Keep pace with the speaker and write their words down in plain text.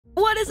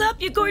what is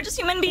up, you gorgeous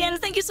human beings?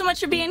 Thank you so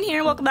much for being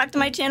here. Welcome back to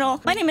my channel.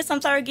 My name is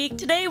Sunflower Geek.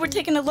 Today we're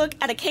taking a look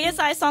at a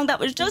KSI song that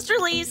was just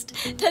released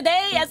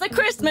today as a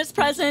Christmas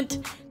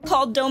present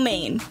called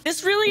Domain.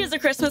 This really is a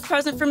Christmas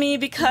present for me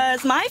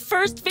because my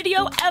first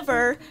video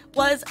ever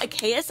was a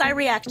KSI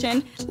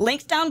reaction,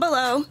 linked down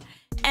below.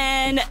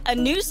 And a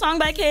new song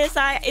by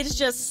KSI is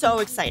just so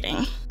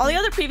exciting. All the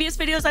other previous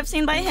videos I've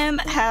seen by him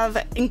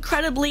have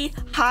incredibly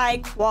high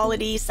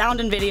quality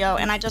sound and video,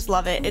 and I just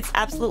love it. It's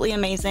absolutely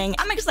amazing.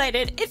 I'm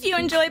excited. If you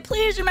enjoy,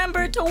 please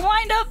remember to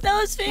wind up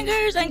those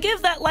fingers and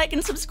give that like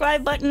and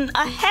subscribe button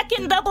a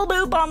heckin' double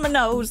boop on the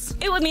nose.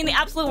 It would mean the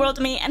absolute world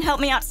to me and help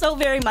me out so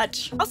very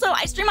much. Also,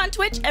 I stream on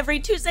Twitch every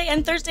Tuesday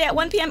and Thursday at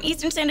 1 p.m.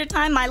 Eastern Standard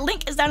Time. My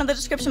link is down in the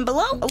description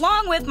below,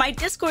 along with my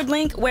Discord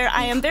link where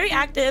I am very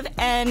active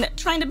and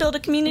trying to build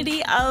a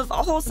community of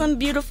wholesome,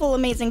 beautiful,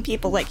 amazing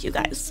people like you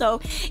guys. So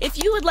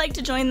if you would like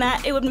to join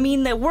that, it would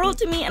mean the world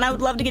to me and I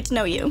would love to get to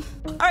know you.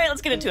 All right,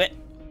 let's get into it.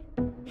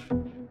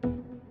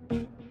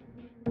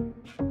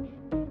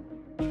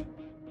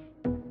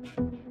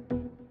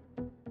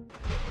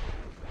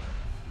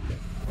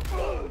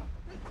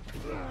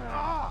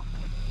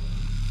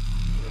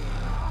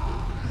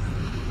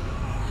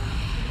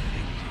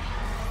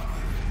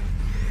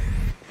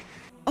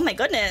 Oh my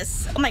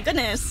goodness. Oh my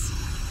goodness.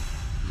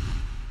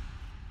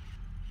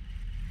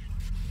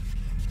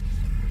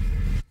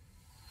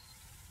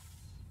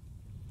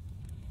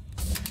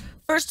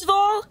 First of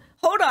all,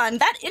 hold on,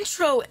 that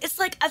intro, it's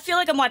like, I feel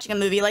like I'm watching a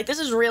movie. Like, this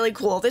is really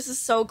cool. This is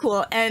so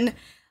cool. And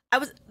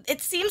it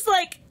seems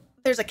like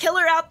there's a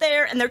killer out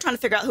there and they're trying to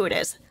figure out who it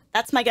is.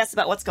 That's my guess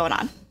about what's going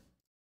on.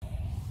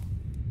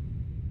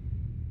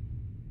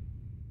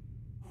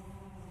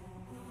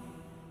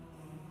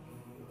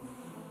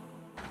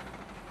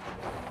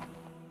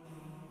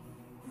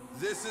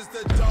 This is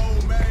the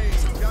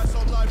domain, got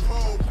some like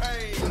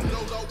propane,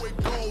 load up with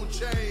gold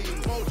chains,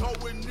 photo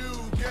with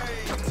new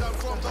games. I'm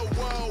from the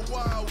world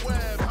wide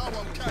web, how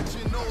I'm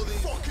catching all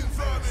these fucking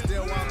vermin.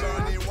 Still I'm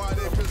learning why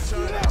they're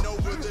concerning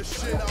over the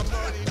shit I'm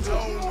learning.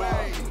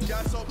 Domain,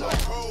 got some like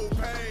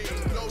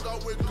propane, load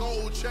up with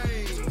gold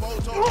chains,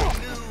 photo with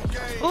new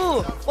games.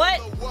 Ooh, what?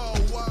 I'm from the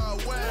world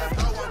wide web,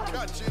 how I'm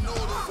catching all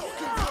these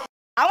fucking vermin.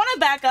 I want to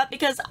back up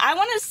because I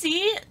want to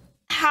see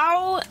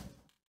how...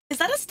 Is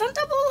that a stunt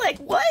double? Like,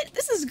 what?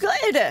 This is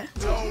good.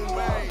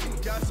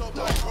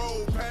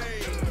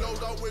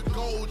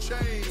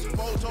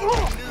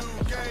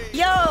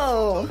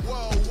 Yo.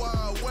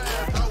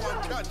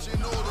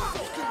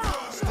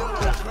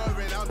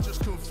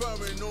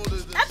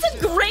 That's a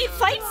great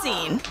fight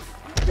scene.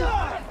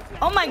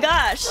 Oh my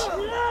gosh.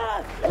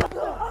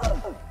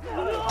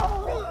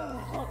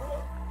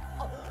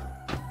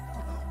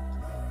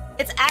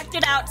 It's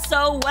acted out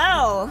so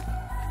well.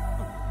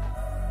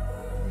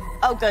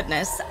 Oh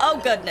goodness, oh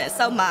goodness,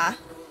 oh my.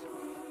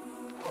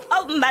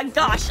 Oh my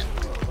gosh.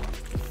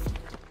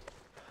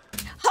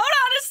 Hold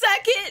on a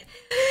second.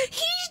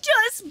 He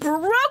just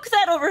broke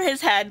that over his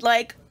head,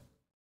 like,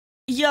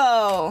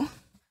 yo.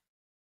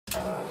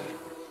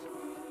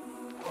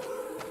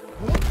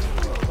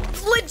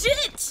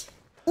 Legit,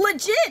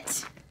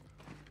 legit.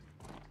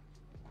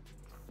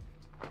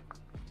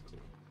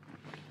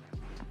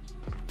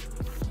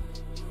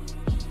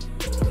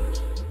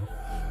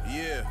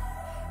 Yeah.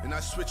 And I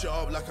switch it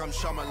up like I'm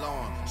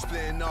Shyamalan.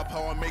 Splitting up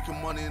how I'm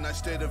making money and I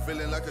stay the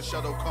villain like a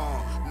Shadow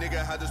Khan.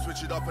 Nigga had to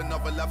switch it up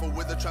another level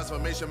with the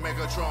transformation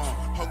Megatron.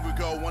 Hungry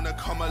girl wanna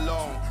come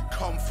along,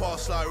 come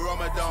fast like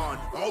Ramadan.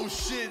 Oh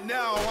shit,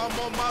 now I'm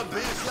on my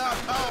bitch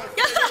laptop.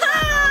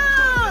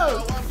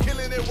 I'm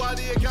killing it while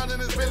the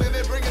accountant is billing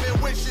it, bringing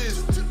in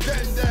wishes.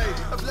 10 day,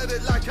 I've let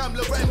it like I'm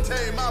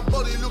Lorente. My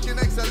body looking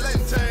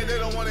excelente. They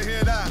don't wanna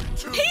hear that.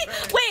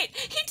 Wait,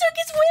 he took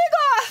his wig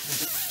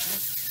off.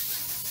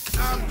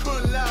 I'm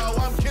Kunlao,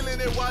 I'm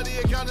killing it while the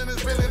accountant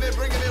is billing it,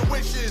 bringing in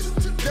wishes.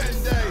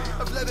 10 day,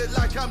 I've let it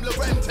like I'm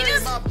Lorente.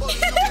 My body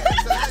looking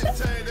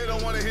excelente. They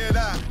don't want to hear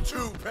that.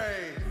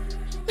 Toupee.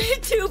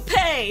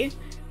 Toupee.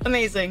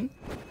 Amazing.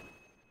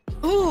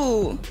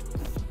 Ooh.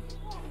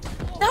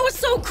 That was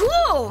so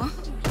cool.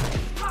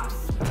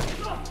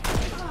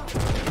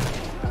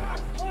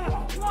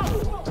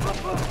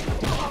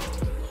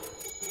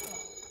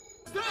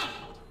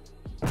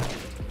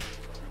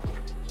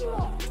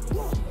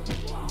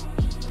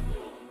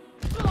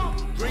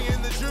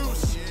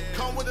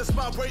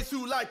 Smile break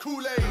through like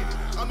Kool-Aid.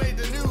 I made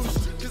the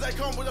news because I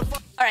come with a.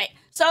 All right,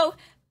 so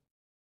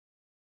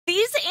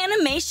these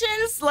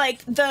animations,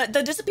 like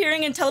the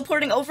disappearing and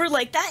teleporting over,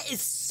 like that is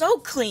so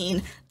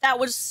clean. That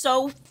was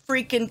so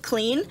freaking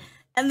clean.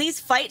 And these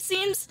fight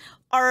scenes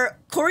are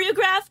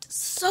choreographed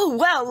so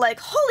well. Like,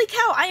 holy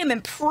cow, I am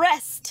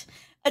impressed.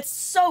 It's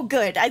so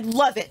good. I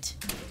love it.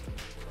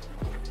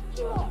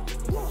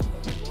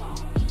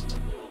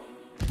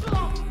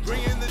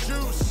 Bring in the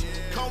juice.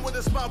 Come with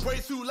a smile break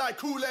through like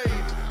Kool-Aid.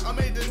 I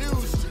made the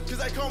news because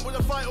I come come with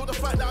a fight or the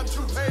fact that I'm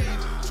too paid,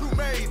 too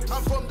made.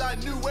 I'm from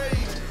that new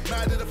age.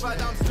 Mad at the fact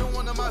that I'm still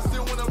one of my,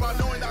 still wanna ride,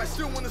 knowing that I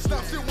still wanna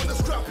snap, still wanna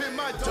strap in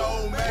my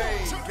domain.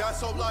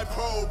 Gas up like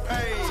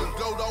propane,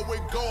 glowed up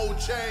with gold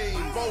chain,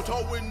 bolt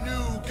up with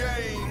new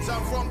gains.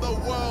 I'm from the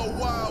World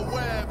Wide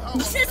Web.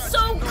 This is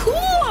so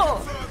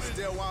cool!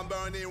 Still I'm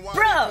burning, why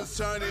bro.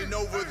 Concerning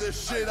over the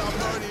shit I'm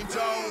burning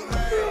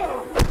domain.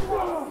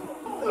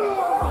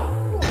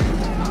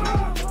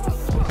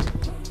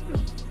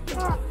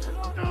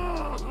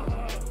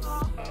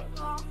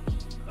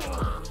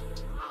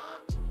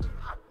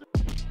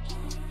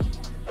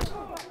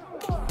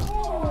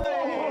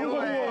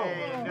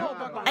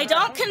 I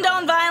don't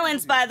condone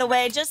violence, by the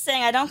way. Just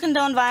saying, I don't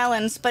condone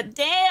violence. But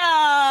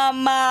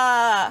damn,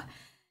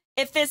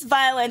 if this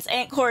violence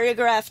ain't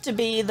choreographed to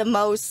be the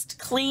most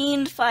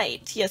clean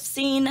fight you've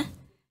seen,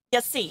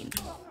 you've seen.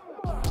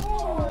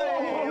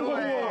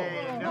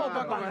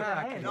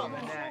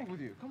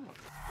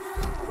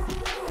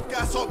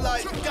 Gas up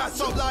like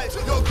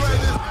your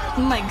greatest. Oh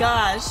my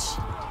gosh.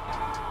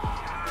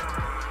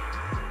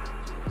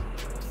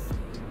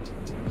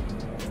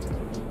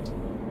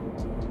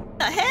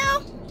 The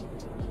hell?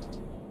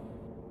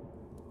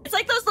 It's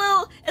like those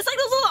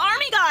little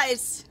army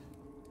guys.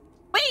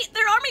 Wait,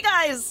 they're army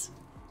guys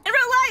in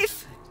real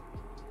life.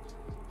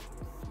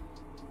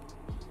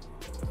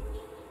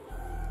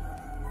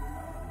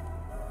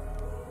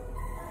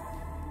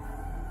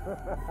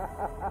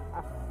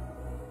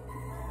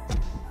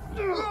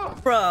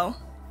 Bro.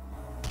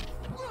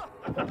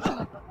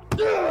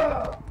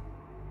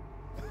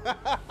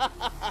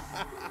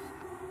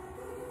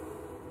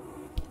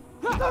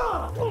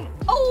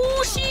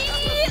 Oh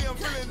shit!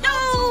 No!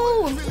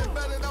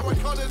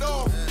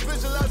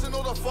 Visualizing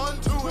all the fun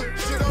to it.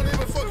 Shit don't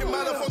even fucking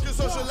matter. Fuck your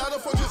social ladder,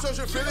 fuck your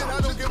social feeling. I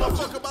don't give a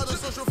fuck about a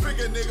social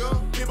figure,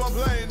 nigga. Keep on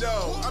playing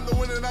though. I'm the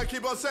winner and I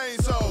keep on saying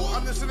so.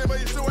 I'm listening, but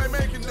you still ain't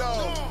making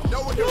though.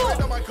 No one can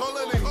find out my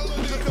colony.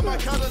 Look at my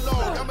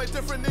catalog. I'm a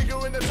different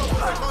nigga in the top of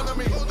the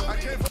economy. I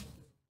came from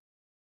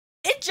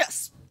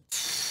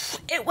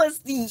It was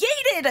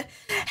yeeted.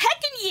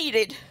 Heckin'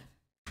 yeeted.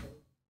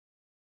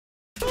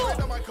 Oh,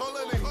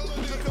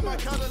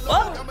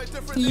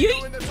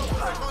 yeet.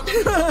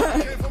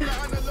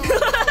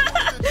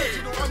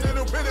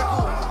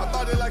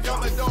 Like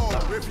I'm a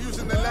dog,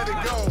 refusing to let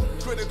it go.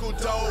 Critical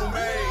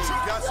domain,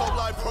 got so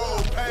like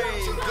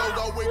propane, gold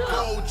up with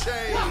gold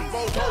chain,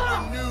 both up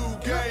with new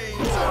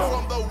games. I'm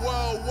from the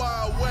World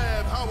Wide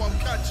Web, how I'm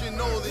catching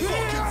all these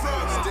fucking.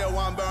 Still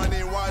I'm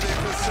burning, why they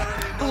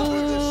concerning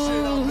over the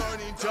shit I'm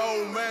burning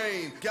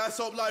domain. Gas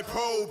up like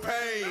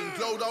propane,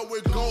 glowed up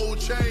with gold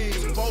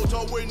chain, bolt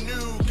up with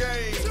new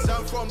games.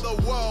 I'm from the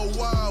World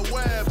Wide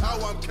Web, how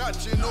I'm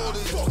catching all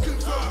this fucking.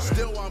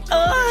 Still I'm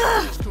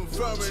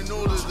confirming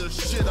all of the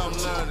shit I'm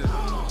learning.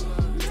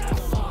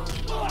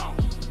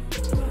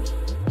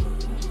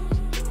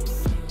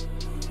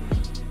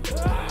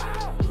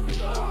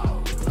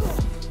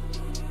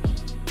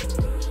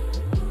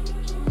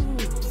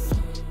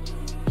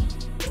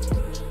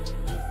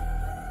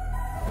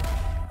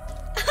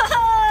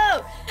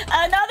 Oh,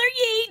 another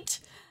yeet.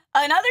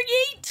 Another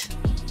yeet.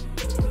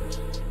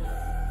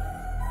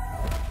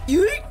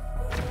 Yeet.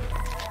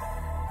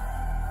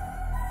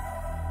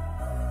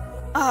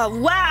 Oh,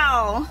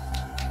 wow.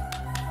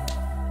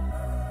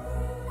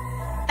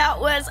 That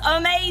was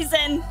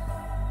amazing.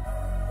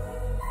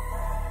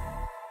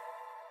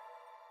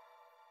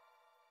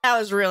 That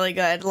was really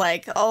good.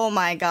 Like, oh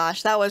my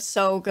gosh, that was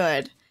so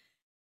good.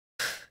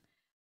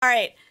 All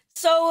right,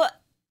 so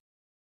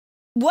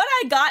what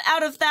I got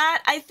out of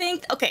that, I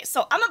think, okay,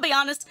 so I'm gonna be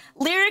honest,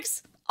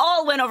 lyrics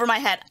all went over my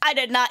head. I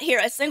did not hear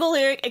a single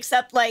lyric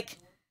except like,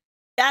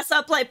 gas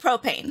up like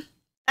propane.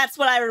 That's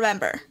what I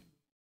remember.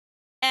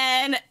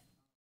 And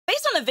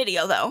based on the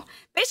video though,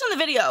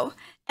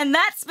 and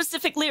that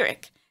specific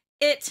lyric,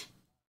 it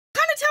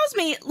kind of tells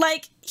me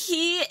like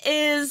he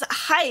is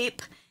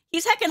hype.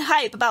 He's heckin'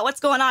 hype about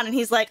what's going on, and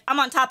he's like, I'm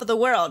on top of the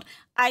world.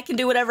 I can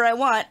do whatever I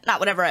want. Not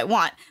whatever I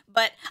want,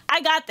 but I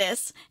got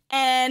this,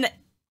 and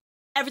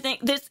everything,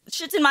 this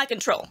shit's in my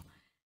control.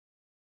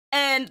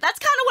 And that's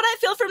kind of what I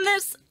feel from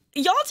this.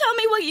 Y'all tell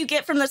me what you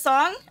get from the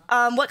song,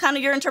 what kind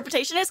of your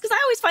interpretation is, because I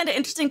always find it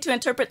interesting to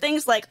interpret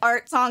things like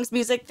art, songs,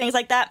 music, things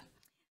like that.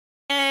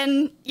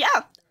 And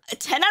yeah,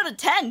 10 out of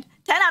 10.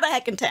 10 out of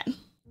heckin' 10.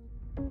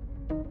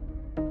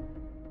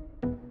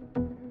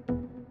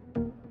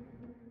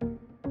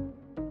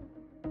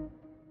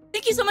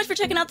 Thank you so much for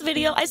checking out the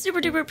video. I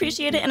super duper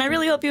appreciate it, and I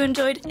really hope you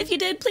enjoyed. If you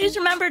did, please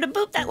remember to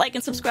boop that like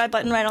and subscribe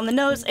button right on the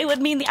nose. It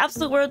would mean the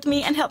absolute world to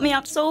me and help me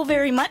out so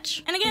very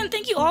much. And again,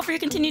 thank you all for your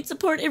continued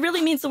support. It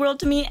really means the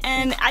world to me,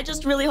 and I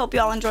just really hope you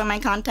all enjoy my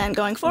content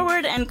going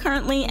forward and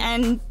currently,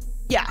 and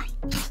yeah.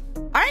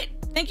 All right,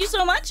 thank you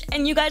so much,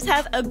 and you guys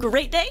have a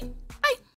great day.